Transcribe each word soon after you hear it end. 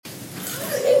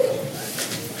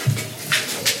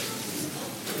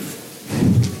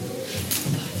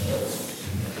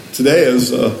Today,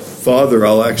 as a father,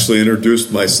 I'll actually introduce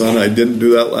my son. I didn't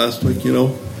do that last week,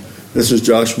 This is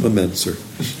Joshua Mencer.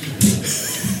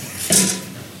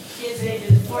 Kids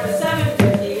ages 4 to 7,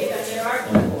 58, and there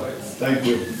are no boards. Thank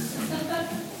you.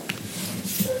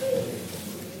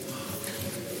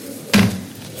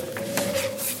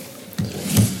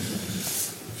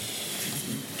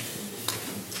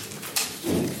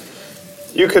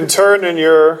 You can turn in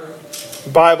your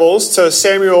Bibles to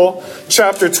Samuel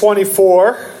chapter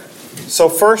 24. So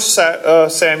 1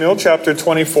 Samuel chapter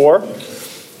 24.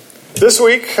 This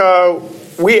week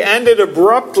we ended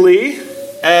abruptly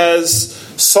as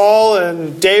Saul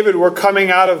and David were coming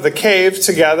out of the cave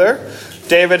together.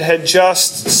 David had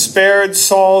just spared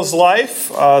Saul's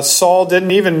life. Saul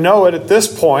didn't even know it at this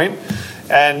point.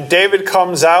 And David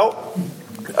comes out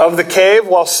of the cave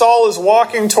while Saul is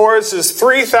walking towards his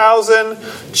 3,000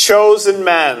 chosen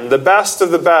men, the best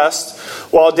of the best,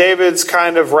 while David's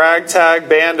kind of ragtag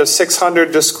band of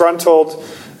 600 disgruntled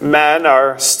men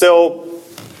are still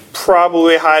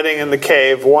probably hiding in the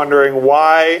cave, wondering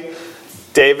why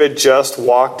David just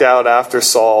walked out after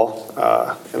Saul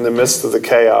in the midst of the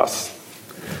chaos.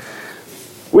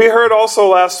 We heard also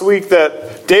last week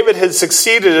that David had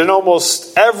succeeded in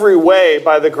almost every way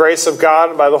by the grace of God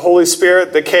and by the Holy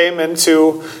Spirit that came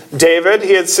into David.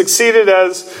 He had succeeded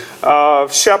as a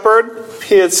shepherd.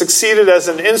 He had succeeded as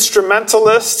an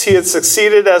instrumentalist. He had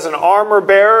succeeded as an armor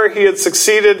bearer. He had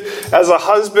succeeded as a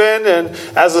husband and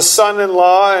as a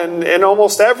son-in-law. And in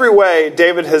almost every way,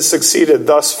 David has succeeded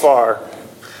thus far.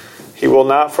 He will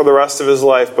not for the rest of his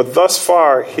life, but thus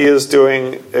far, he is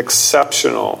doing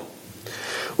exceptional.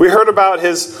 We heard about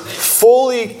his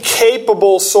fully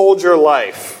capable soldier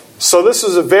life. So this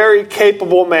was a very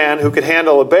capable man who could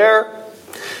handle a bear,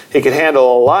 he could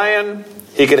handle a lion,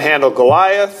 he could handle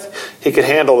Goliath, he could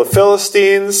handle the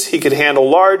Philistines, he could handle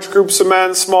large groups of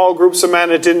men, small groups of men,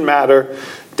 it didn't matter.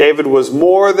 David was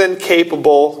more than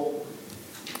capable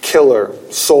killer,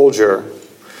 soldier.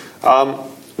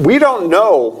 We don't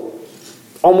know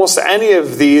almost any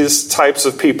of these types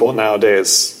of people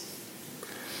nowadays.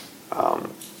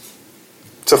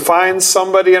 To find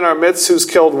somebody in our midst who's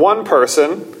killed one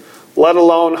person, let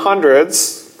alone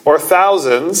hundreds or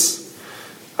thousands.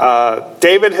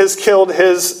 David has killed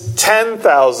his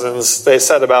 10,000s, they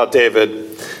said about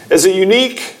David, is a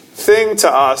unique thing to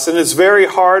us, and it's very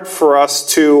hard for us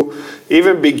to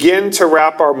even begin to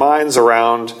wrap our minds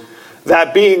around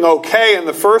that being okay in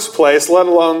the first place, let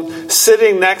alone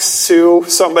sitting next to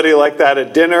somebody like that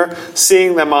at dinner,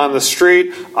 seeing them on the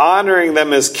street, honoring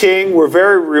them as king. We're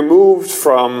very removed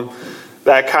from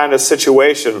that kind of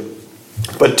situation.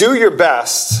 But do your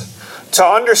best to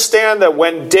understand that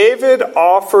when David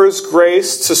offers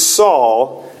grace to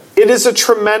Saul, it is a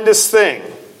tremendous thing.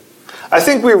 I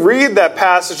think we read that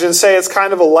passage and say it's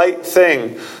kind of a light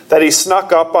thing that he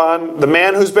snuck up on the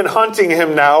man who's been hunting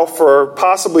him now for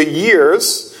possibly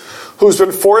years, who's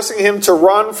been forcing him to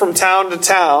run from town to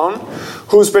town,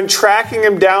 who's been tracking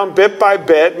him down bit by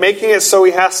bit, making it so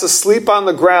he has to sleep on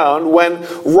the ground when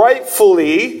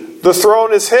rightfully the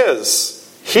throne is his.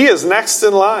 He is next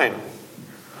in line.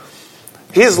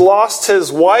 He's lost his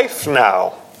wife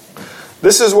now.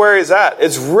 This is where he's at.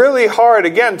 It's really hard,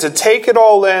 again, to take it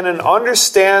all in and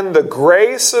understand the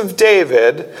grace of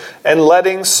David and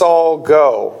letting Saul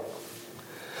go.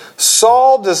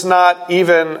 Saul does not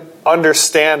even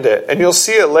understand it. And you'll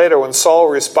see it later when Saul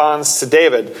responds to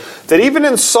David. That even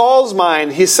in Saul's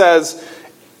mind, he says,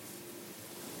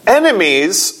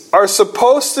 enemies are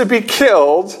supposed to be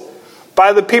killed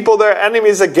by the people they're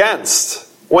enemies against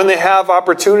when they have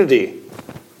opportunity.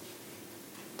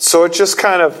 So it just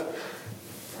kind of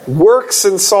works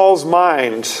in Saul's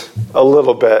mind a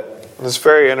little bit. It's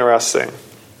very interesting.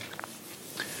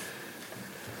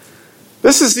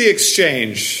 This is the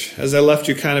exchange, as I left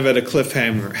you kind of at a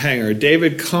cliffhanger.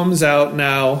 David comes out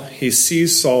now, he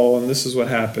sees Saul, and this is what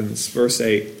happens. Verse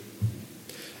 8.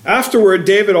 Afterward,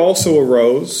 David also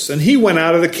arose, and he went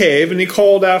out of the cave, and he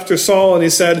called after Saul, and he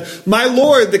said, "My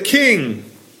lord, the king."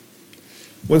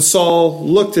 When Saul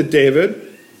looked at David,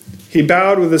 he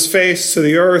bowed with his face to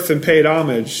the earth and paid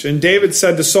homage. And David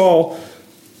said to Saul,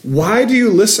 "Why do you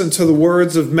listen to the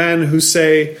words of men who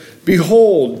say,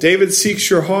 'Behold, David seeks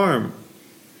your harm'?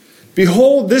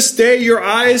 Behold, this day your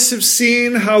eyes have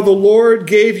seen how the Lord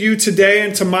gave you today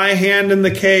into my hand in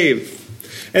the cave.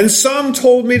 And some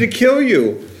told me to kill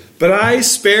you, but I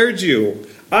spared you.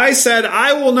 I said,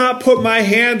 I will not put my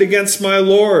hand against my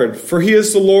Lord, for he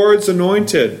is the Lord's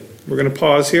anointed." We're going to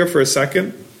pause here for a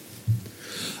second.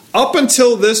 Up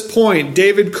until this point,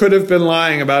 David could have been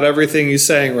lying about everything he's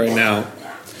saying right now.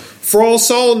 For all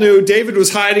Saul knew, David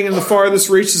was hiding in the farthest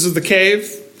reaches of the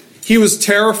cave. He was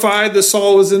terrified that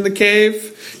Saul was in the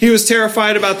cave. He was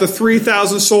terrified about the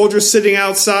 3,000 soldiers sitting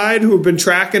outside who have been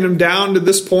tracking him down to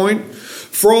this point.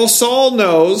 For all Saul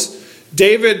knows,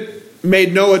 David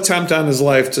made no attempt on his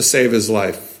life to save his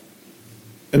life.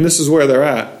 And this is where they're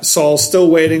at. Saul's still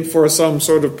waiting for some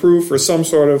sort of proof or some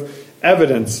sort of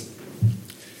evidence.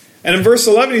 And in verse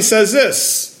 11 he says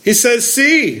this. He says,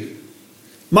 "See,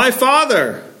 my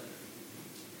father,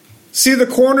 see the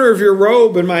corner of your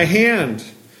robe in my hand.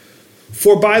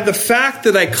 For by the fact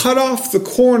that I cut off the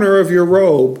corner of your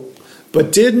robe,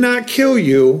 but did not kill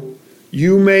you,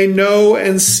 you may know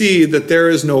and see that there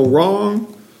is no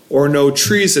wrong or no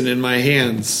treason in my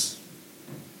hands."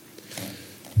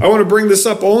 I want to bring this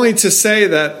up only to say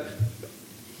that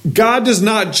God does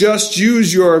not just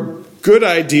use your good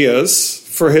ideas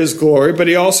for his glory, but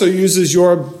he also uses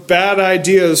your bad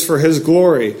ideas for his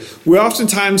glory. We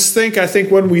oftentimes think, I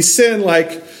think when we sin,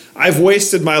 like, I've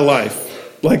wasted my life.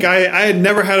 Like I had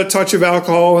never had a touch of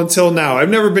alcohol until now. I've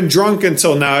never been drunk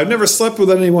until now. I've never slept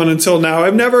with anyone until now.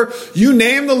 You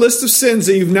name the list of sins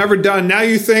that you've never done. Now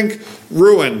you think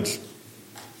ruined.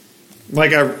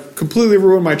 Like I completely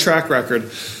ruined my track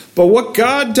record. But what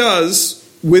God does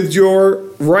with your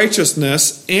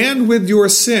righteousness and with your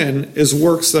sin is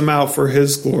works them out for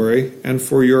his glory and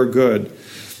for your good.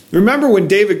 Remember when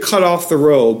David cut off the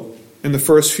robe in the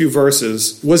first few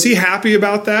verses, was he happy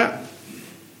about that?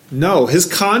 No, his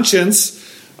conscience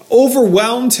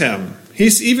overwhelmed him. He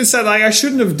even said, I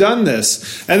shouldn't have done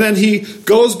this. And then he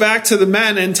goes back to the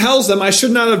men and tells them, I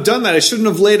should not have done that. I shouldn't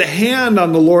have laid a hand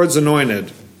on the Lord's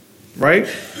anointed. Right?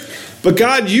 But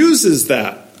God uses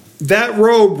that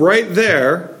robe right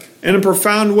there in a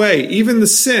profound way. Even the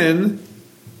sin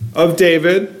of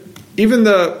David, even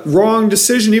the wrong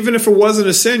decision, even if it wasn't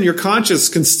a sin, your conscience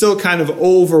can still kind of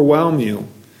overwhelm you.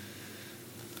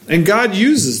 And God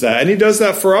uses that. And he does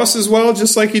that for us as well,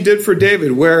 just like he did for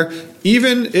David, where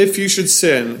even if you should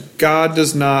sin, God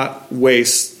does not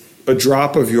waste a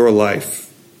drop of your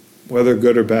life, whether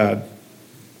good or bad.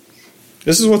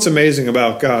 This is what's amazing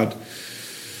about God.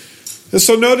 And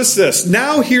so notice this.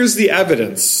 Now here's the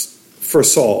evidence for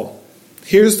Saul.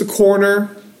 Here's the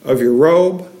corner of your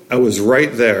robe. I was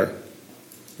right there.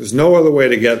 There's no other way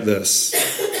to get this.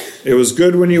 It was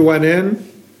good when you went in,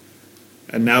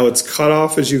 and now it's cut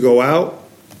off as you go out.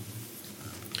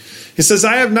 He says,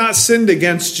 I have not sinned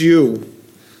against you,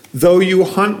 though you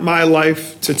hunt my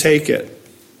life to take it.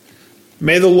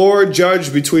 May the Lord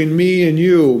judge between me and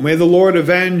you. May the Lord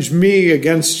avenge me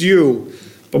against you,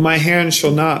 but my hand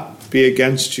shall not be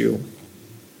against you.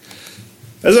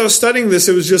 As I was studying this,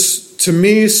 it was just, to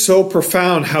me, so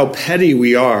profound how petty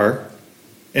we are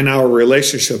in our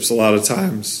relationships a lot of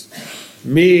times.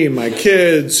 Me, my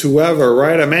kids, whoever,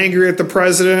 right? I'm angry at the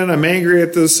president. I'm angry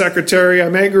at the secretary.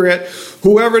 I'm angry at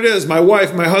whoever it is, my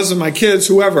wife, my husband, my kids,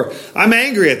 whoever. I'm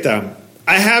angry at them.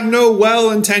 I have no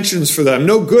well intentions for them,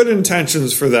 no good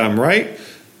intentions for them, right?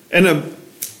 In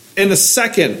a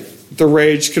second, the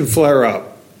rage can flare up.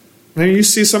 And you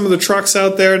see some of the trucks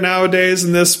out there nowadays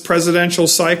in this presidential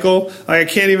cycle. I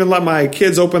can't even let my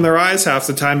kids open their eyes half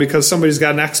the time because somebody's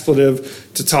got an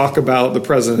expletive to talk about the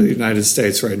president of the United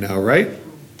States right now, right?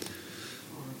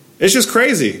 It's just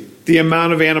crazy, the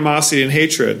amount of animosity and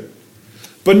hatred.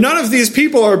 But none of these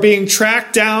people are being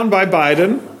tracked down by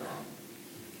Biden,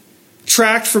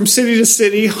 tracked from city to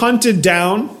city, hunted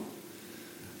down.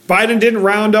 Biden didn't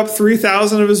round up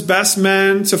 3,000 of his best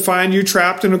men to find you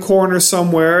trapped in a corner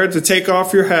somewhere to take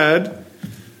off your head.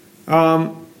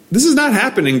 This is not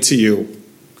happening to you.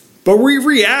 But we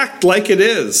react like it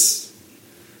is.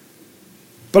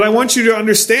 But I want you to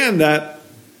understand that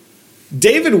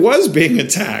David was being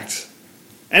attacked.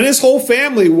 And his whole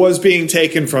family was being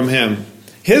taken from him.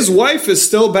 His wife is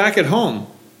still back at home.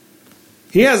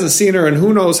 He hasn't seen her in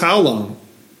who knows how long.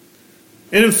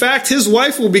 And in fact, his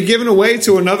wife will be given away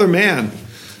to another man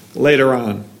later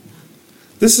on.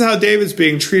 This is how David's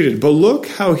being treated. But look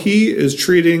how he is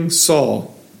treating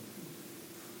Saul.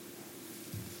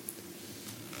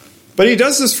 But he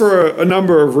does this for a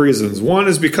number of reasons. One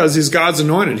is because he's God's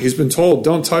anointed. He's been told,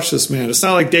 don't touch this man. It's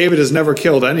not like David has never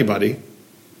killed anybody.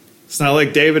 It's not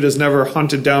like David has never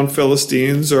hunted down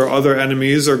Philistines or other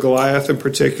enemies or Goliath in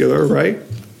particular, right?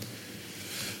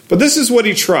 But this is what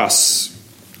he trusts.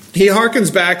 He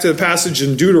harkens back to the passage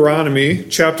in Deuteronomy,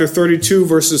 chapter 32,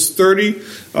 verses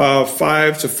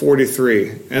 35 to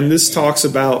 43. And this talks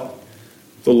about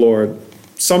the Lord.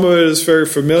 Some of it is very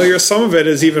familiar. Some of it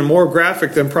is even more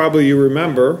graphic than probably you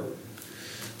remember.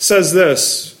 It says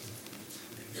this,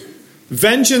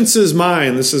 vengeance is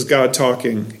mine, this is God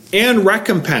talking, and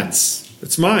recompense,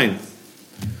 it's mine.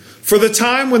 For the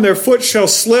time when their foot shall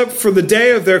slip, for the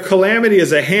day of their calamity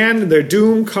is at hand, and their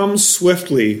doom comes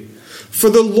swiftly. For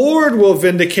the Lord will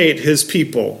vindicate his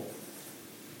people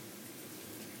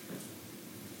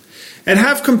and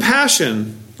have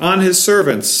compassion on his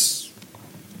servants.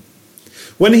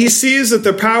 When he sees that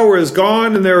their power is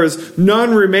gone and there is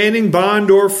none remaining,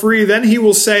 bond or free, then he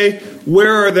will say,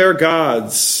 where are their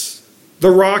gods?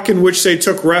 The rock in which they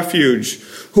took refuge,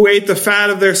 who ate the fat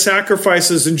of their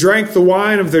sacrifices and drank the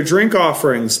wine of their drink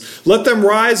offerings. Let them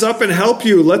rise up and help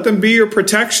you. Let them be your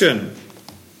protection.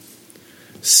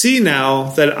 See now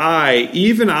that I,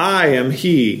 even I, am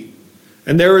he,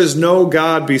 and there is no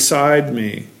God beside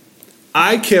me.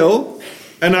 I kill,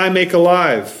 and I make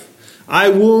alive. I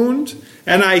wound,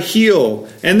 and I heal,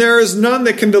 and there is none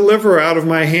that can deliver out of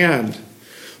my hand.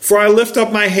 For I lift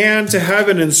up my hand to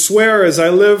heaven and swear as I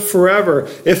live forever,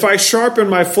 if I sharpen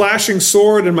my flashing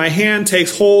sword and my hand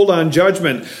takes hold on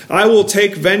judgment, I will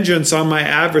take vengeance on my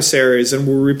adversaries and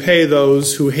will repay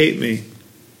those who hate me.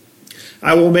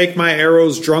 I will make my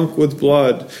arrows drunk with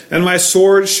blood, and my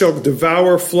sword shall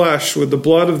devour flesh with the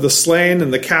blood of the slain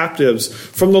and the captives,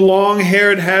 from the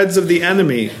long-haired heads of the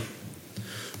enemy.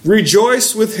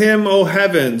 Rejoice with him, O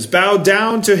heavens, bow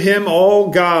down to him, all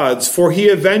gods, for he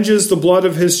avenges the blood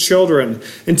of his children,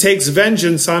 and takes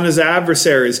vengeance on his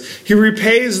adversaries. He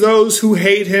repays those who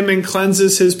hate him and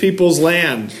cleanses his people's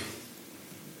land.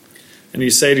 And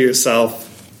you say to yourself,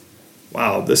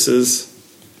 wow, this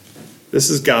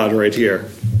is God right here.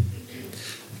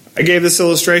 I gave this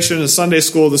illustration in Sunday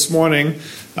school this morning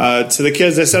to the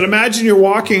kids. I said, imagine you're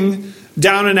walking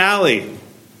down an alley,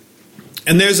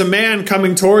 and there's a man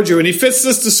coming towards you, and he fits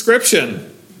this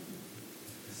description.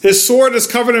 His sword is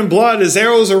covered in blood. His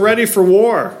arrows are ready for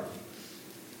war.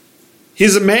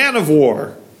 He's a man of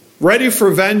war, ready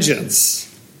for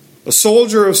vengeance, a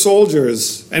soldier of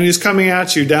soldiers, and he's coming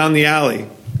at you down the alley.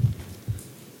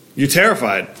 You're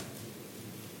terrified.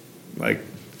 Like,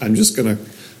 I'm just going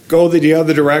to go the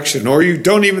other direction. Or you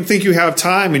don't even think you have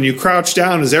time, and you crouch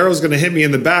down. His arrow's going to hit me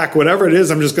in the back. Whatever it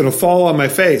is, I'm just going to fall on my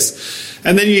face.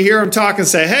 And then you hear him talk and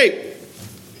say, hey,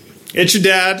 it's your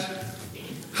dad.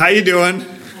 How you doing?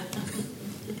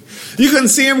 You couldn't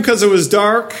see him because it was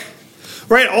dark.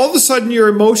 Right? All of a sudden, your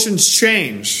emotions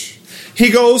change. He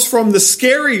goes from the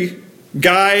scary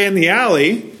guy in the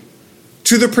alley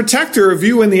to the protector of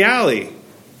you in the alley.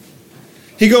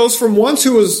 He goes from one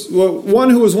who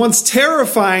was once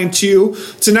terrifying to you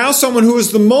to now someone who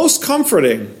is the most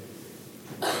comforting.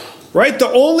 Right? The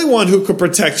only one who could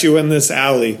protect you in this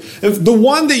alley. The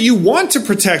one that you want to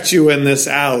protect you in this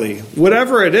alley.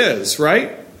 Whatever it is,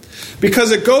 right?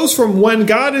 Because it goes from when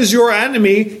God is your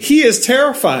enemy, he is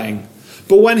terrifying.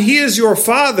 But when he is your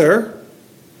father,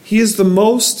 he is the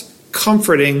most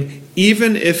comforting,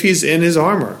 even if he's in his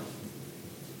armor.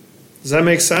 Does that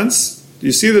make sense? Do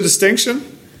you see the distinction?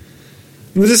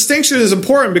 And the distinction is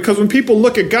important because when people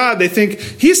look at God, they think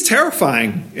he's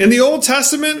terrifying. In the Old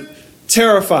Testament,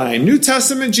 terrifying. New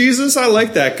Testament, Jesus, I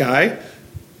like that guy.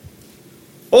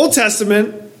 Old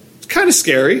Testament, kind of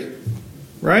scary,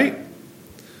 right?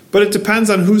 But it depends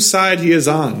on whose side he is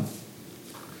on.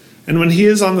 And when he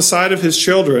is on the side of his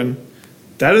children,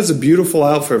 that is a beautiful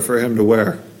outfit for him to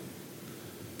wear.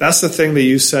 That's the thing that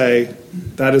you say,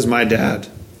 that is my dad.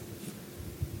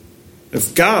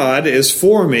 If God is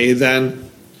for me, then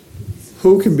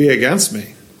who can be against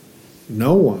me?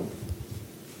 No one.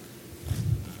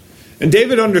 And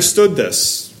David understood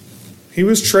this. He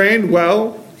was trained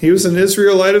well. He was an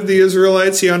Israelite of the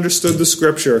Israelites. He understood the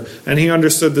scripture, and he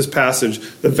understood this passage.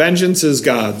 The vengeance is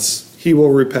God's. He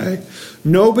will repay.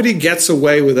 Nobody gets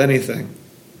away with anything.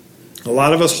 A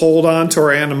lot of us hold on to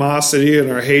our animosity and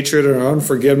our hatred and our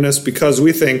unforgiveness because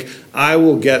we think, I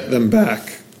will get them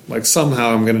back. Like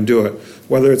somehow I'm going to do it.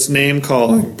 Whether it's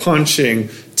name-calling, punching,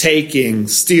 taking,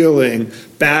 stealing,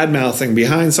 bad-mouthing,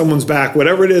 behind someone's back,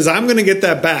 whatever it is, I'm going to get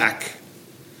that back.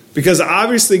 Because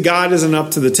obviously God isn't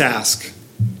up to the task.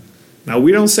 Now,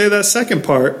 we don't say that second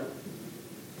part,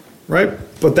 right?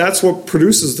 But that's what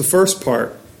produces the first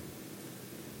part.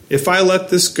 If I let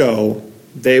this go,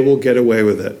 they will get away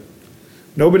with it.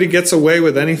 Nobody gets away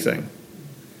with anything.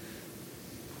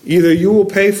 Either you will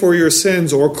pay for your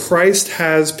sins or Christ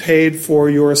has paid for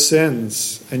your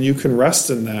sins, and you can rest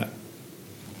in that.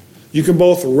 You can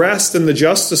both rest in the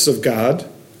justice of God,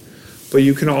 but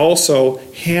you can also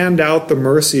hand out the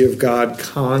mercy of God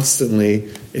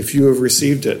constantly if you have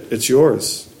received it. It's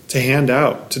yours to hand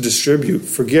out, to distribute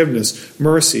forgiveness,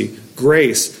 mercy,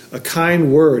 grace, a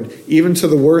kind word, even to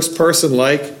the worst person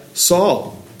like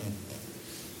Saul.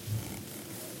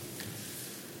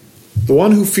 The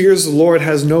one who fears the Lord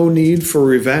has no need for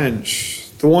revenge.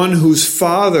 The one whose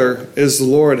Father is the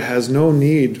Lord has no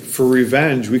need for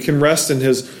revenge. We can rest in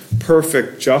his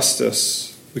perfect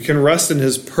justice. We can rest in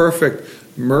his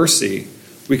perfect mercy.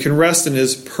 We can rest in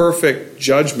his perfect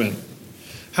judgment.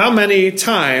 How many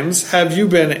times have you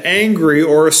been angry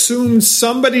or assumed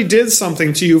somebody did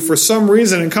something to you for some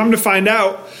reason and come to find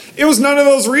out it was none of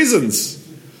those reasons?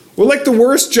 We're like the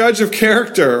worst judge of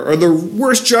character or the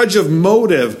worst judge of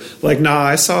motive. Like, nah,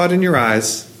 I saw it in your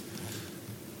eyes.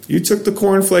 You took the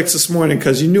cornflakes this morning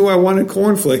because you knew I wanted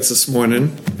cornflakes this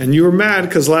morning, and you were mad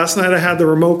because last night I had the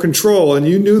remote control, and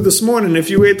you knew this morning if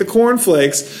you ate the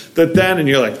cornflakes that then, and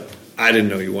you're like, I didn't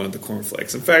know you wanted the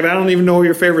cornflakes. In fact, I don't even know what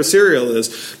your favorite cereal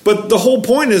is. But the whole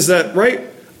point is that, right,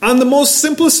 on the most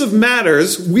simplest of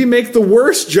matters, we make the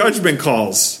worst judgment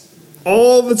calls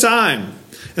all the time.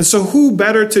 And so who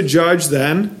better to judge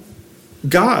than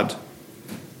God?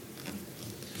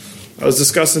 I was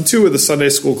discussing too with the Sunday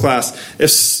school class.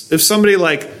 If somebody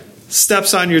like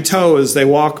steps on your toe as they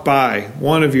walk by,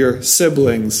 one of your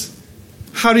siblings,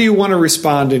 how do you want to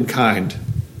respond in kind?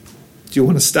 Do you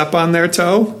want to step on their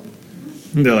toe?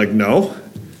 And they're like, no,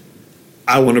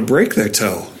 I want to break their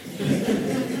toe.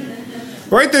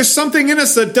 Right? There's something in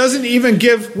us that doesn't even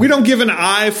we don't give an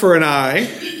eye for an eye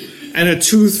and a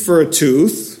tooth for a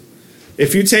tooth.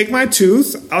 If you take my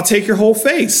tooth, I'll take your whole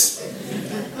face.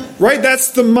 Right? That's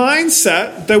the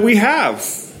mindset that we have.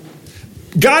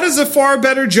 God is a far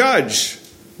better judge.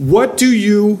 What do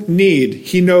you need?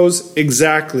 He knows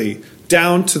exactly,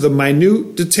 down to the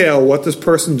minute detail, what this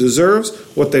person deserves,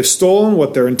 what they've stolen,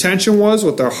 what their intention was,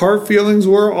 what their heart feelings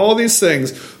were, all these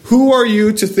things. Who are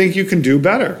you to think you can do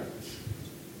better?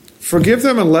 Forgive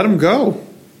them and let them go.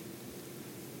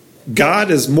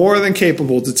 God is more than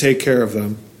capable to take care of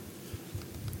them.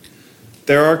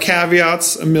 There are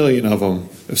caveats, a million of them.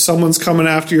 If someone's coming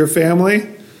after your family,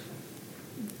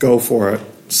 go for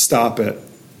it. Stop it.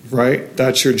 Right?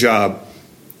 That's your job.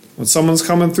 When someone's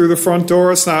coming through the front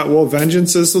door, it's not, well,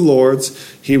 vengeance is the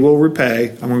Lord's. He will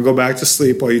repay. I'm going to go back to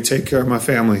sleep while you take care of my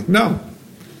family. No.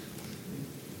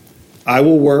 I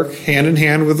will work hand in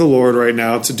hand with the Lord right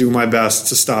now to do my best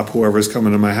to stop whoever's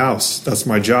coming to my house. That's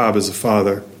my job as a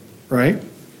father. Right?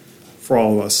 For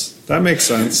all of us. That makes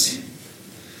sense.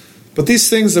 But these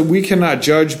things that we cannot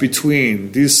judge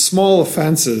between, these small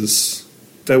offenses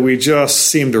that we just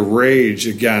seem to rage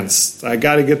against. I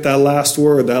got to get that last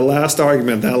word, that last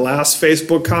argument, that last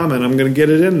Facebook comment. I'm going to get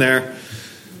it in there.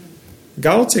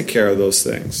 God will take care of those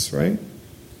things, right?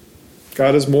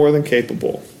 God is more than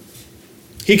capable.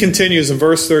 He continues in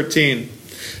verse 13.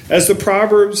 As the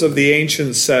Proverbs of the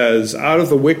ancients says, out of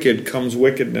the wicked comes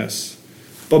wickedness.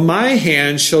 But my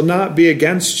hand shall not be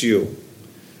against you.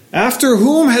 After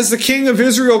whom has the king of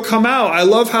Israel come out? I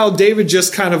love how David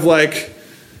just kind of like,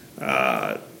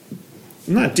 not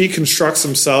deconstructs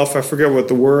himself. I forget what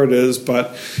the word is,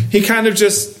 but he kind of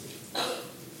just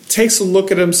takes a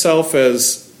look at himself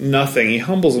as nothing. He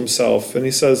humbles himself and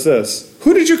he says this.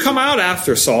 Who did you come out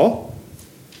after, Saul?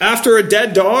 After a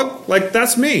dead dog? Like,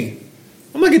 that's me.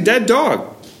 I'm like a dead dog.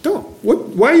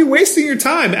 Why are you wasting your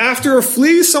time? After a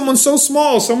flea, someone so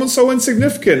small, someone so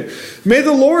insignificant. May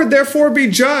the Lord therefore be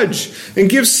judge and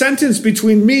give sentence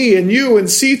between me and you and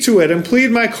see to it and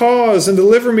plead my cause and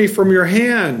deliver me from your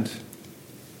hand.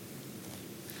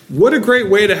 What a great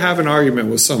way to have an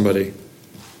argument with somebody.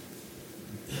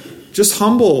 Just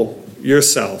humble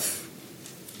yourself.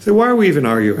 Say, why are we even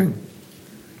arguing?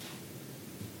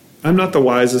 I'm not the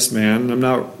wisest man. I'm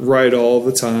not right all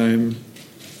the time.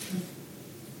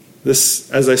 This,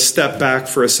 as I step back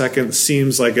for a second,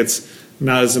 seems like it's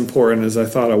not as important as I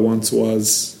thought it once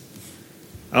was.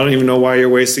 I don't even know why you're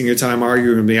wasting your time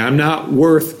arguing with me. I'm not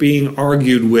worth being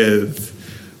argued with.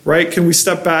 Right? Can we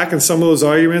step back in some of those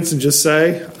arguments and just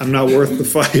say, I'm not worth the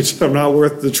fight. I'm not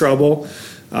worth the trouble.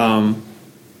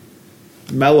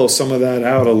 Mellow some of that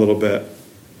out a little bit.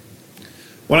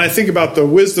 When I think about the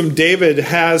wisdom David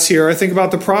has here, I think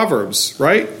about the Proverbs,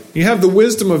 right? You have the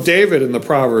wisdom of David in the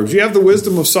Proverbs. You have the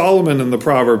wisdom of Solomon in the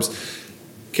Proverbs.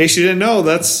 In case you didn't know,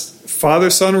 that's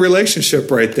father-son relationship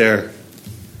right there.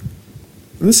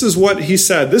 And this is what he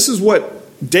said. This is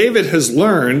what David has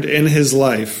learned in his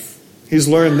life. He's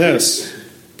learned this.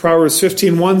 Proverbs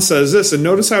 15:1 says this, and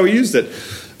notice how he used it.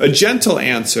 A gentle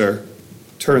answer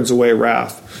turns away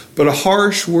wrath, but a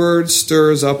harsh word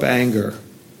stirs up anger.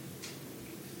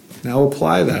 Now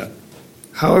apply that.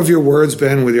 How have your words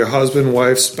been with your husband,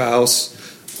 wife, spouse,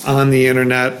 on the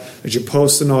internet, as you're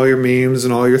posting all your memes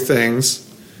and all your things?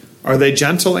 Are they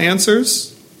gentle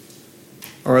answers?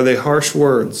 Or are they harsh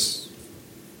words?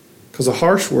 Because a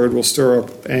harsh word will stir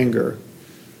up anger.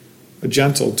 A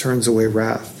gentle turns away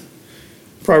wrath.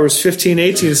 Proverbs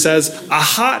 15:18 says, a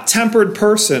hot-tempered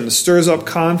person stirs up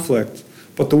conflict,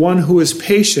 but the one who is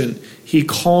patient, he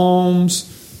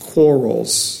calms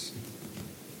quarrels.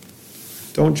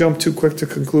 Don't jump too quick to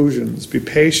conclusions. Be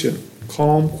patient.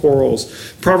 Calm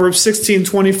quarrels. Proverbs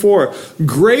 16:24,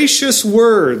 gracious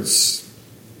words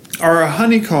are a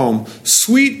honeycomb,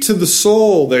 sweet to the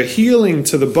soul, they're healing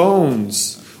to the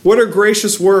bones. What are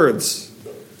gracious words?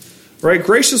 Right?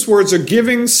 Gracious words are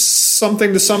giving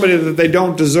something to somebody that they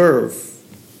don't deserve.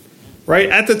 Right?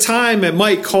 At the time, it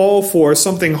might call for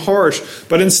something harsh,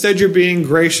 but instead you're being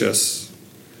gracious.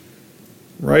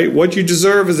 Right? What you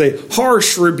deserve is a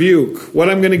harsh rebuke. What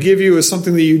I'm going to give you is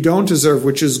something that you don't deserve,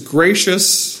 which is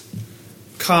gracious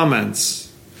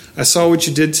comments. I saw what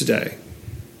you did today.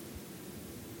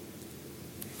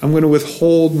 I'm going to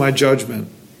withhold my judgment.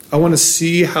 I want to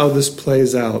see how this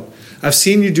plays out. I've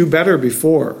seen you do better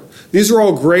before. These are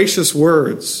all gracious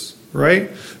words,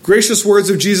 right? Gracious words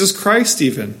of Jesus Christ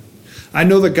even. I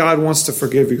know that God wants to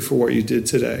forgive you for what you did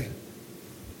today.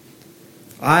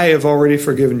 I have already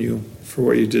forgiven you for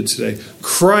what you did today.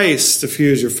 Christ, if he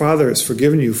is your Father, has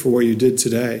forgiven you for what you did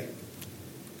today.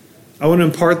 I want to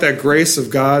impart that grace of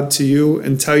God to you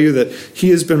and tell you that he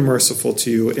has been merciful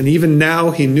to you. And even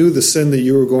now, he knew the sin that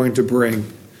you were going to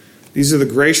bring. These are the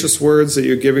gracious words that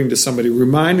you're giving to somebody,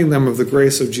 reminding them of the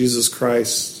grace of Jesus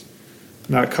Christ.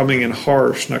 Not coming in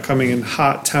harsh, not coming in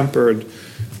hot-tempered,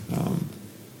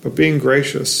 but being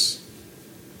gracious.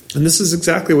 And this is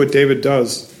exactly what David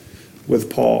does with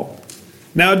Paul.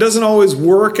 Now, it doesn't always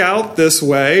work out this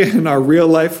way in our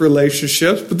real-life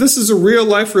relationships, but this is a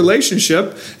real-life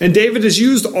relationship, and David has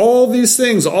used all these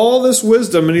things, all this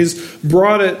wisdom, and he's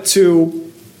brought it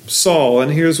to Saul.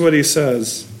 And here's what he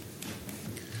says.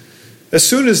 As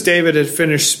soon as David had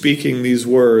finished speaking these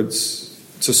words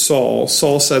to Saul,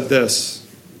 Saul said this,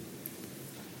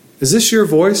 "Is this your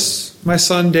voice, my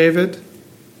son David?"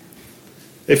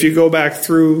 If you go back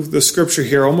through the scripture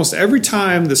here, almost every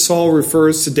time that Saul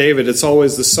refers to David, it's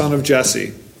always the son of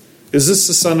Jesse. Is this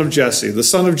the son of Jesse? The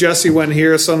son of Jesse went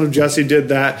here, son of Jesse did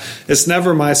that. It's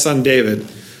never my son David,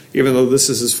 even though this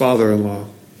is his father-in-law.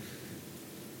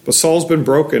 But Saul's been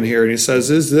broken here, and he says,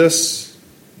 "Is this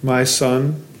my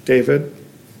son David?"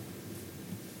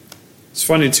 It's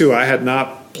funny, too. I had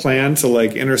not planned to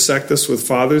intersect this with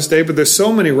Father's Day, but there's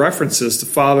so many references to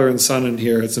father and son in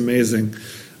here. It's amazing,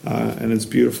 and it's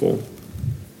beautiful.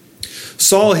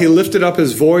 Saul, he lifted up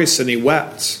his voice and he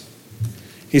wept.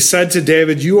 He said to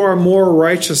David, "You are more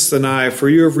righteous than I, for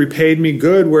you have repaid me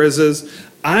good, whereas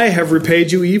I have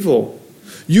repaid you evil.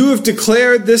 You have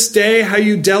declared this day how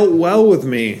you dealt well with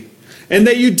me, and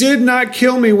that you did not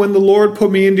kill me when the Lord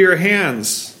put me into your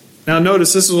hands." Now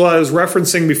notice, this is what I was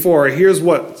referencing before. Here's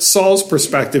what Saul's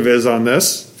perspective is on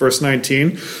this. Verse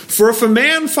 19. "For if a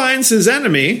man finds his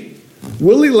enemy,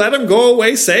 will he let him go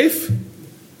away safe?"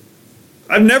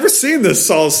 I've never seen this,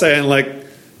 Saul saying,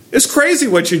 it's crazy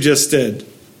what you just did.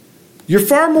 You're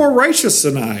far more righteous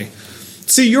than I.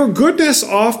 See, your goodness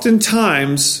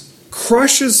oftentimes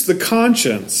crushes the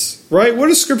conscience, right? What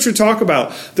does Scripture talk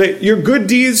about? That your good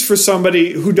deeds for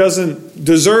somebody who doesn't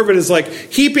deserve it is like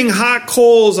heaping hot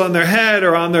coals on their head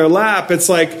or on their lap. It's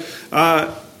for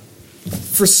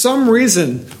some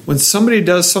reason, when somebody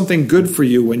does something good for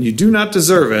you when you do not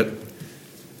deserve it,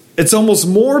 it's almost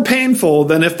more painful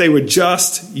than if they would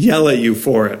just yell at you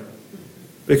for it.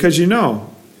 Because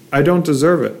I don't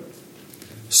deserve it.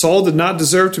 Saul did not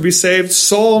deserve to be saved.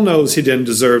 Saul knows he didn't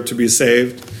deserve to be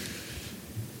saved.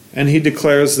 And he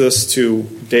declares this to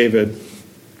David.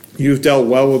 "You've dealt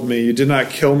well with me. You did not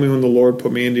kill me when the Lord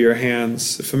put me into your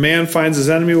hands. If a man finds his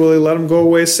enemy, will he let him go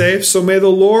away safe? So may the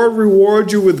Lord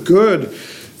reward you with good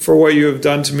for what you have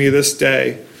done to me this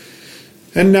day.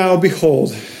 And now,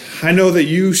 behold, I know that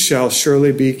you shall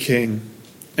surely be king,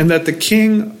 and that the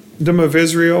kingdom of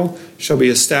Israel shall be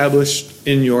established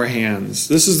in your hands."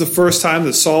 This is the first time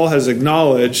that Saul has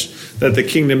acknowledged that the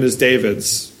kingdom is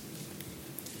David's.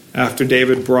 After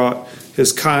David brought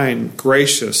his kind,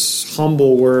 gracious,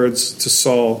 humble words to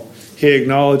Saul, he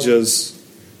acknowledges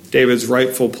David's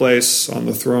rightful place on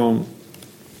the throne.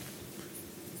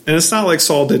 And it's not like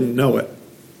Saul didn't know it.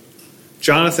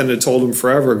 Jonathan had told him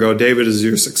forever ago, David is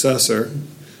your successor.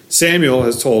 Samuel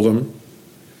has told him,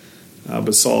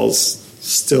 but Saul's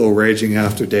still raging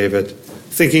after David,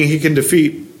 thinking he can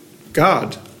defeat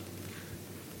God.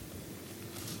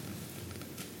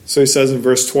 So he says in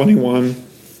verse 21,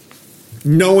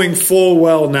 knowing full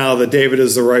well now that David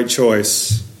is the right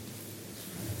choice,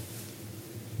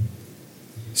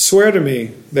 "Swear to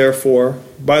me, therefore,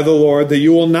 by the Lord, that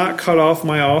you will not cut off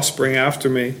my offspring after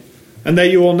me, and that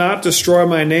you will not destroy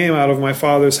my name out of my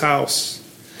father's house.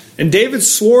 And David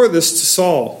swore this to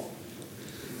Saul.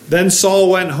 Then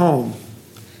Saul went home.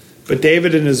 But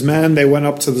David and his men, they went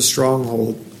up to the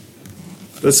stronghold.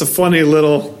 That's a funny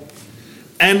little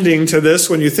ending to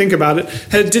this when you think about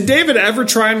it. Did David ever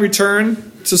try and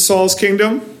return to Saul's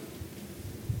kingdom?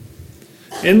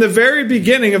 In the very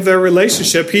beginning of their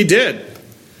relationship, he did.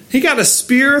 He got a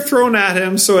spear thrown at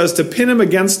him so as to pin him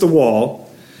against the wall.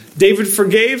 David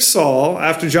forgave Saul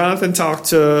after Jonathan talked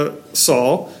to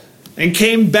Saul and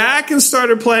came back and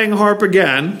started playing harp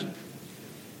again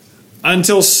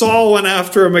until Saul went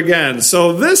after him again.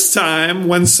 So this time,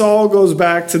 when Saul goes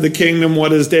back to the kingdom, what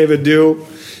does David do?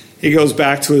 He goes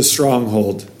back to his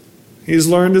stronghold. He's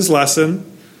learned his lesson.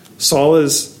 Saul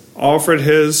has offered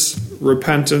his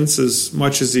repentance as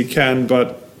much as he can,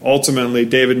 but ultimately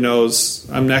David knows,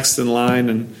 I'm next in line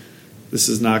and this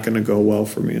is not going to go well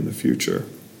for me in the future.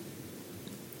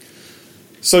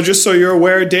 So just so you're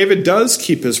aware, David does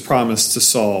keep his promise to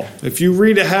Saul. If you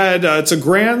read ahead, it's a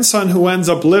grandson who ends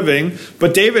up living,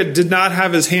 but David did not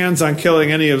have his hands on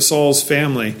killing any of Saul's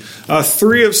family.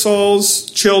 3 of Saul's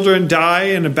children die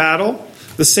in a battle,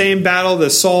 the same battle that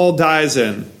Saul dies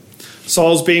in.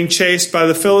 Saul's being chased by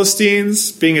the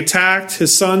Philistines, being attacked.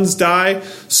 His sons die.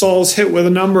 Saul's hit with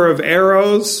a number of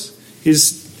arrows.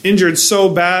 He's injured so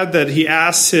bad that he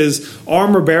asks his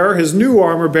armor bearer, his new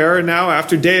armor bearer now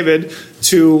after David,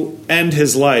 to end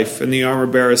his life. And the armor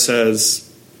bearer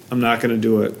says, I'm not going to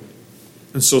do it.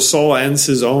 And so Saul ends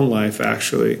his own life,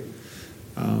 actually,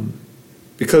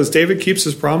 because David keeps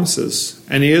his promises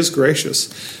and he is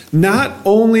gracious. Not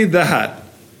only that,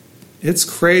 it's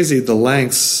crazy the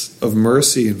lengths of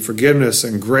mercy and forgiveness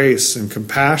and grace and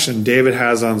compassion David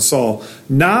has on Saul.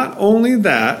 Not only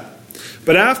that,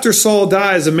 but after Saul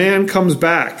dies, a man comes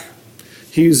back.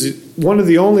 He's one of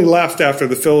the only left after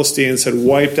the Philistines had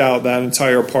wiped out that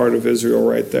entire part of Israel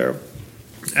right there.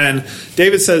 And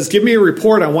David says, give me a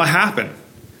report on what happened.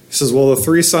 He says, well, the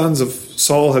 3 sons of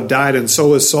Saul have died, and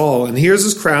so has Saul. And here's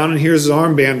his crown, and here's his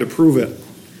armband to prove it.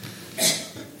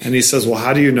 And he says, well,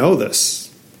 how do you know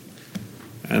this?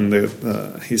 And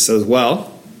he says,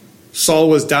 well, Saul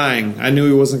was dying. I knew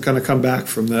he wasn't going to come back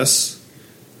from this.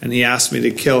 And he asked me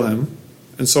to kill him.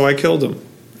 And so I killed him.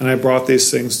 And I brought these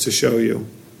things to show you.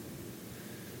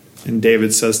 And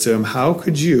David says to him, how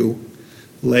could you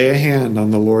lay a hand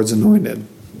on the Lord's anointed?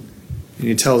 And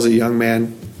he tells a young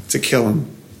man to kill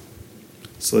him.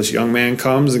 So this young man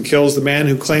comes and kills the man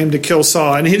who claimed to kill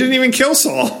Saul. And he didn't even kill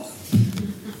Saul.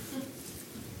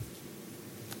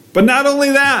 But not only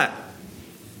that,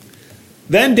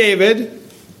 then David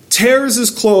tears his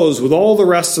clothes with all the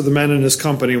rest of the men in his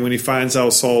company when he finds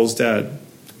out Saul's dead.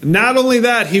 Not only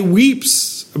that, he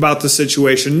weeps about the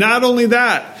situation. Not only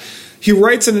that, he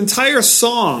writes an entire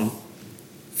song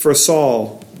for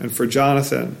Saul and for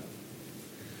Jonathan.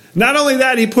 Not only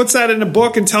that, he puts that in a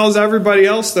book and tells everybody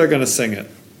else they're going to sing it.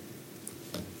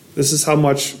 This is how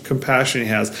much compassion he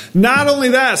has. Not only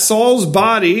that, Saul's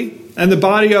body and the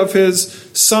body of his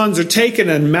sons are taken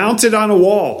and mounted on a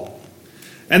wall.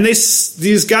 And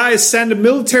these guys send a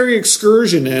military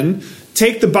excursion in,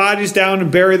 take the bodies down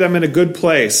and bury them in a good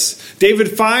place.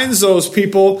 David finds those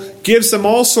people, gives them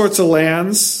all sorts of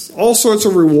lands, all sorts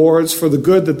of rewards for the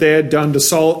good that they had done to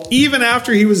Saul, even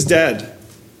after he was dead,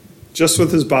 just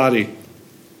with his body.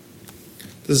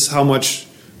 This is how much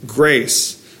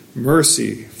grace,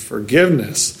 mercy,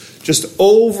 forgiveness, just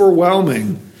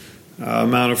overwhelming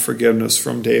amount of forgiveness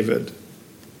from David.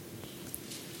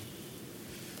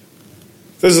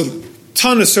 There's a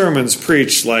ton of sermons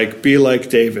preached like, be like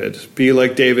David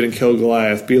and kill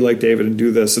Goliath, be like David and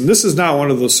do this. And this is not one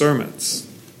of those sermons.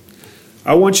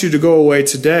 I want you to go away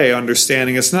today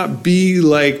understanding it's not be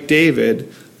like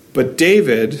David, but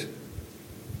David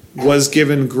was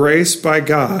given grace by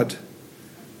God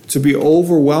to be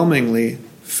overwhelmingly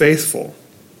faithful.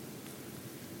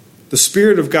 The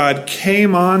Spirit of God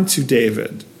came on to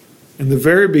David in the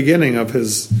very beginning of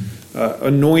his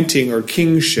anointing or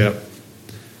kingship,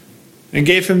 and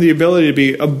gave him the ability to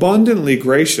be abundantly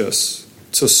gracious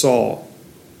to Saul.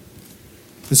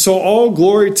 And so all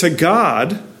glory to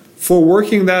God for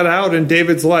working that out in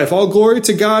David's life. All glory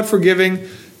to God for giving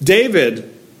David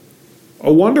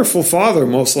a wonderful father,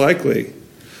 most likely.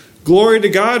 Glory to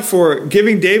God for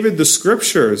giving David the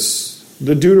scriptures,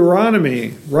 the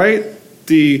Deuteronomy, right?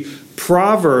 The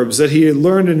Proverbs that he had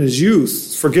learned in his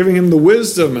youth, for giving him the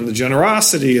wisdom and the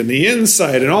generosity and the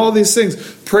insight and all these things.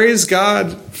 Praise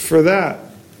God for that.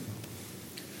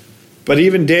 But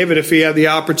even David, if he had the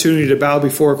opportunity to bow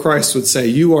before Christ, would say,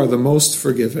 you are the most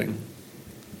forgiving,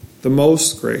 the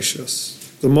most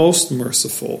gracious, the most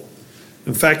merciful.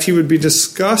 In fact, he would be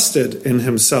disgusted in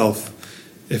himself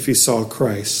if he saw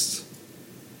Christ.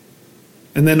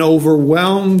 and then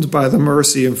overwhelmed by the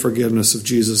mercy and forgiveness of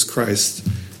Jesus Christ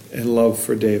and love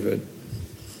for David.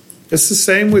 It's the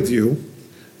same with you,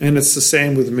 and it's the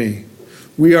same with me.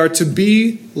 We are to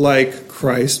be like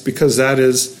Christ because that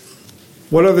is,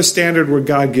 what other standard would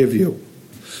God give you?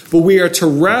 But we are to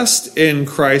rest in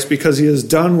Christ because he has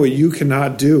done what you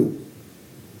cannot do.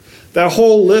 That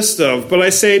whole list of, but I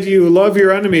say to you, love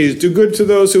your enemies, do good to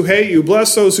those who hate you,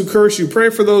 bless those who curse you, pray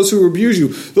for those who abuse you.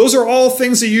 Those are all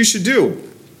things that you should do.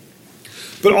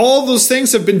 But all those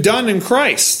things have been done in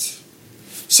Christ.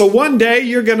 So one day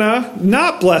you're going to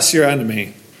not bless your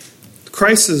enemy.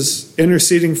 Christ is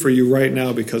interceding for you right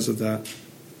now because of that.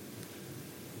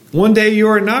 One day you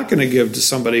are not going to give to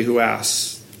somebody who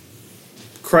asks.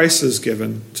 Christ is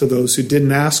given to those who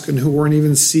didn't ask and who weren't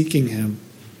even seeking him.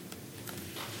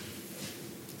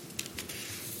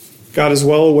 God is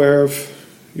well aware of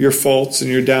your faults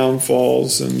and your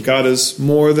downfalls, and God is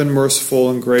more than merciful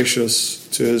and gracious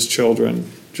to his children,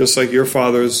 just like your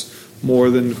Father is more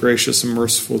than gracious and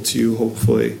merciful to you,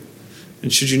 hopefully.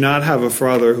 And should you not have a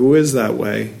father who is that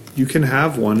way, you can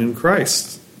have one in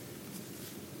Christ.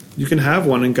 You can have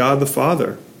one in God the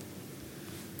Father.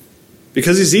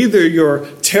 Because he's either your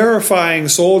terrifying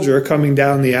soldier coming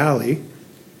down the alley,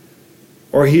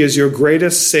 or he is your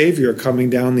greatest Savior coming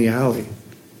down the alley.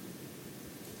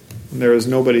 And there is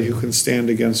nobody who can stand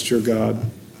against your God.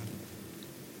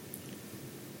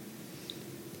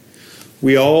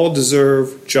 We all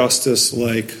deserve justice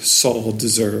like Saul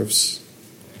deserves.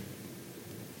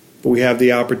 But we have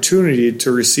the opportunity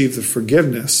to receive the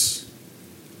forgiveness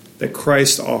that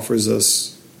Christ offers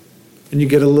us. And you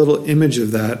get a little image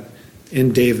of that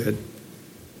in David.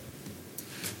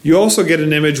 You also get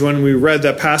an image when we read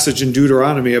that passage in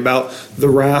Deuteronomy about the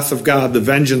wrath of God, the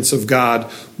vengeance of God.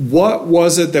 What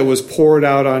was it that was poured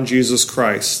out on Jesus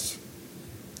Christ?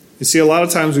 You see, a lot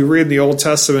of times we read in the Old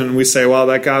Testament and we say, well,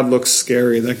 that God looks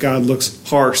scary, that God looks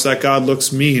harsh, that God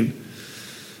looks mean.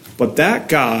 But that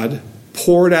God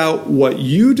poured out what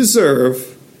you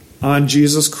deserve on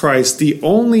Jesus Christ, the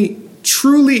only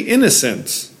truly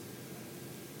innocent,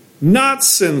 not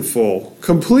sinful,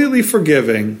 completely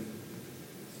forgiving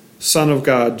Son of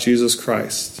God, Jesus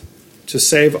Christ, to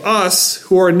save us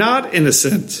who are not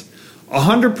innocent,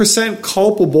 100%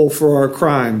 culpable for our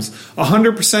crimes,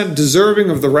 100%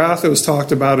 deserving of the wrath that was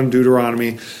talked about in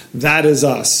Deuteronomy. That is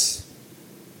us.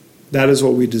 That is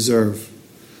what we deserve.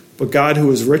 But God, who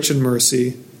is rich in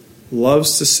mercy,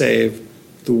 loves to save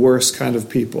the worst kind of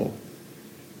people.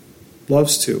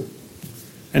 Loves to.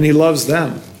 And he loves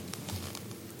them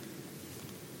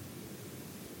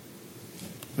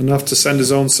enough to send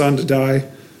his own Son to die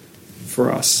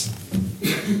for us.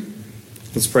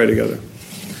 Let's pray together.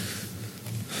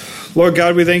 Lord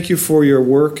God, we thank you for your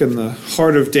work in the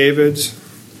heart of David.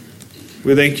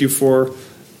 We thank you for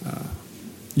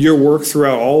your work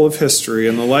throughout all of history,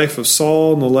 in the life of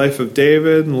Saul, in the life of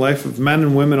David, in the life of men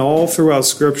and women all throughout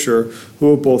Scripture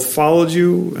who have both followed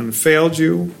you and failed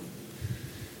you.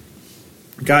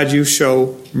 God, you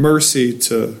show mercy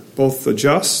to both the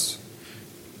just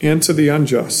and to the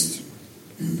unjust.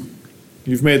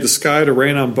 You've made the sky to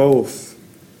rain on both.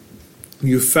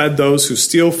 You've fed those who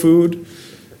steal food,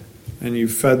 and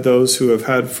you've fed those who have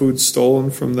had food stolen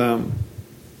from them.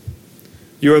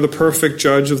 You are the perfect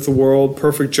judge of the world,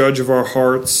 perfect judge of our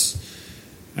hearts,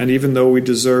 and even though we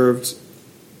deserved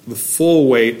the full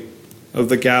weight of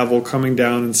the gavel coming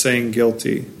down and saying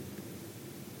guilty,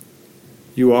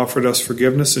 you offered us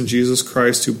forgiveness in Jesus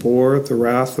Christ, who bore the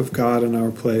wrath of God in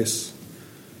our place.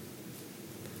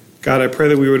 God, I pray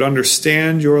that we would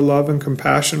understand your love and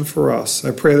compassion for us.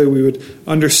 I pray that we would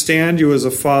understand you as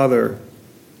a father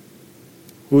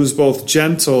who is both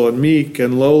gentle and meek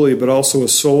and lowly, but also a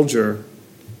soldier,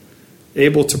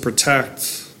 able to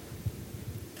protect.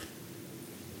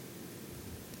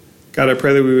 God, I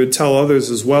pray that we would tell others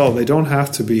as well, they don't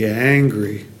have to be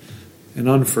angry and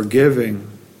unforgiving,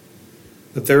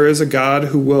 that there is a God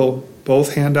who will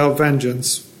both hand out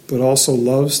vengeance, but also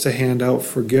loves to hand out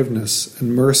forgiveness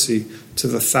and mercy to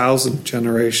the 1,000th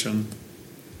generation.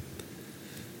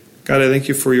 God, I thank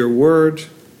you for your word.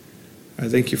 I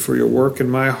thank you for your work in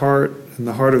my heart and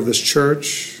the heart of this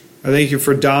church. I thank you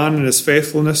for Don and his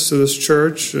faithfulness to this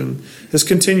church and his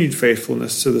continued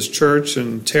faithfulness to this church,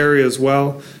 and Terry as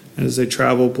well. And as they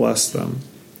travel, bless them.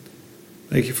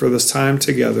 Thank you for this time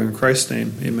together. In Christ's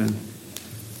name, amen.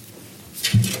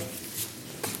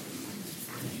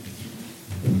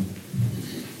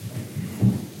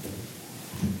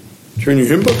 Turn your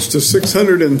hymn books to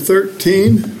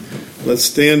 613. Let's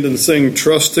stand and sing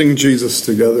Trusting Jesus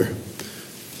together.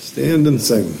 Stand and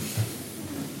sing.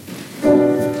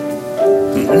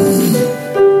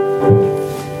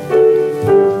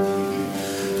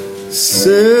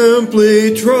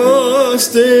 simply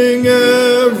trusting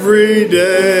every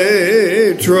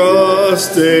day,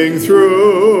 trusting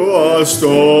through a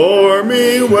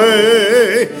stormy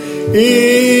way,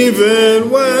 even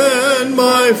when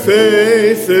my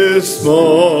faith is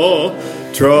small.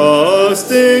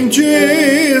 Trusting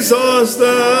Jesus,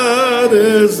 that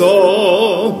is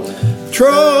all.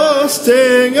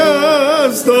 Trusting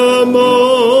as the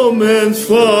moments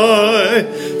fly,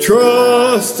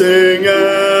 trusting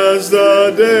as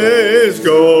the days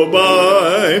go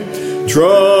by,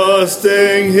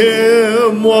 trusting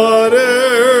Him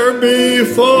whate'er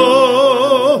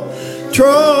befall.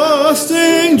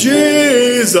 Trusting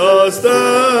Jesus,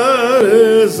 that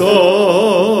is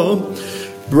all.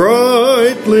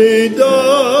 Brightly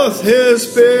doth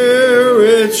His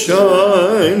Spirit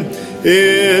shine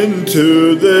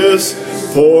into this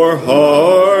poor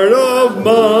heart of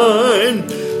mine.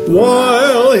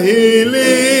 While He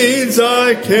leads,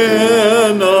 I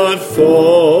cannot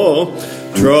fall.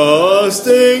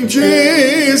 Trusting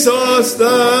Jesus,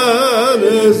 that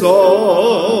is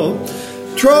all.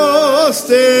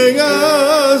 Trusting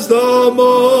as the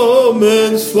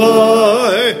moments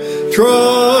fly,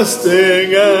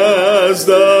 trusting as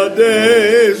the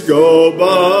days go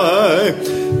by,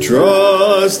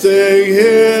 trusting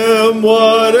Him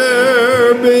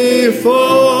whate'er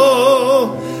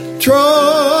befall.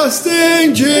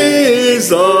 Trusting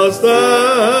Jesus,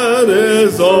 that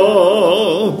is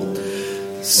all.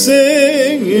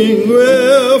 Singing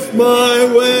if my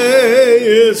way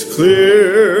is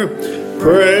clear,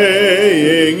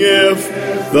 praying if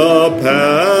the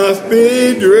path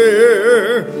be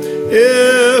drear,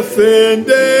 if in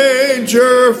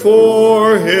danger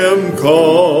for Him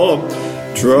call,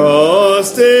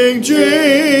 trusting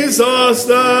Jesus,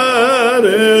 that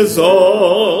is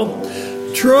all.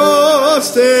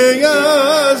 Trusting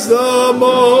as the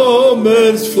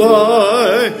moments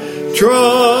fly,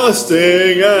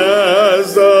 trusting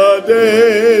as the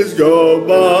days go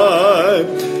by,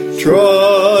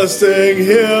 trusting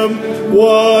Him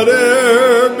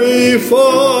whate'er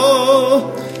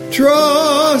befall.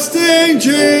 Trusting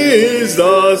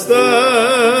Jesus,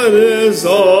 that is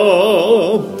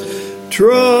all.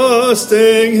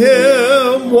 Trusting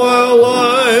Him while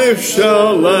life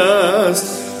shall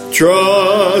last,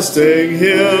 trusting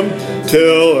Him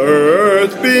till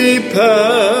earth be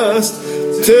past,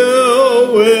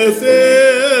 till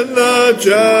within the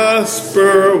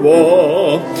jasper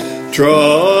wall.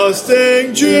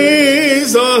 Trusting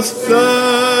Jesus,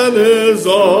 that is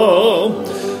all.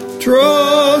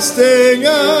 Trusting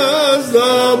as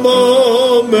the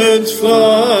moments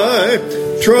fly,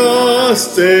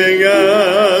 trusting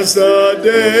as the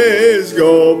days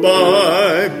go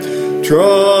by,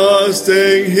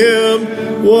 trusting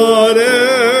Him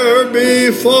whate'er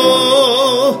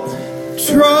befall.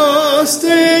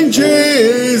 Trusting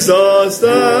Jesus,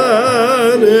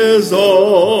 that is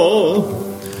all.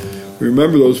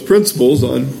 Remember those principles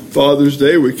on Father's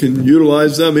Day. We can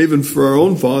utilize them even for our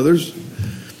own fathers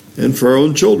and for our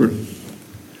own children.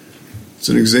 It's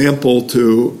an example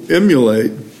to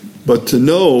emulate, but to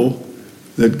know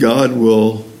that God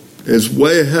is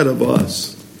way ahead of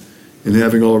us in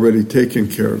having already taken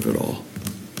care of it all.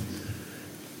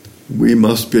 We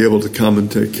must be able to come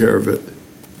and take care of it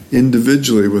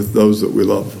individually with those that we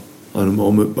love on a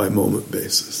moment-by-moment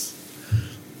basis.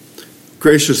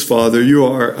 Gracious Father, you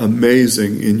are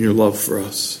amazing in your love for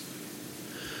us.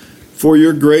 For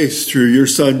your grace through your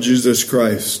Son, Jesus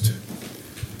Christ,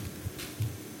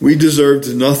 we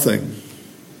deserved nothing.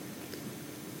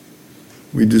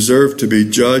 We deserve to be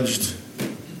judged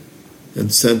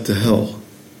and sent to hell.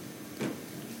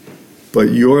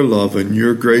 But your love and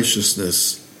your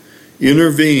graciousness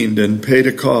intervened and paid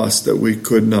a cost that we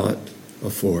could not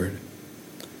afford.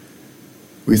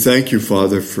 We thank you,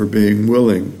 Father, for being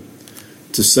willing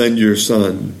to send your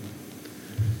Son.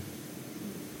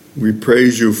 We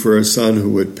praise you for a Son who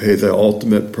would pay the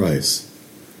ultimate price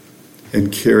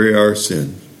and carry our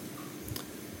sin.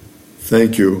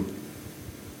 Thank you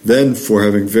then for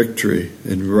having victory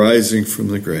and rising from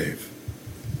the grave.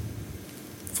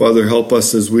 Father, help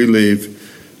us as we leave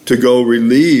to go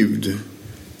relieved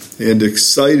and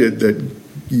excited that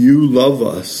you love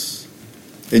us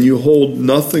and you hold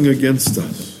nothing against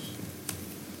us.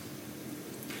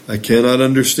 I cannot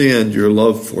understand your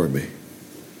love for me,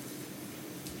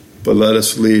 but let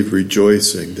us leave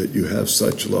rejoicing that you have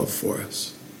such love for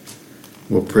us.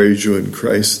 We'll praise you in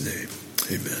Christ's name.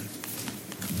 Amen.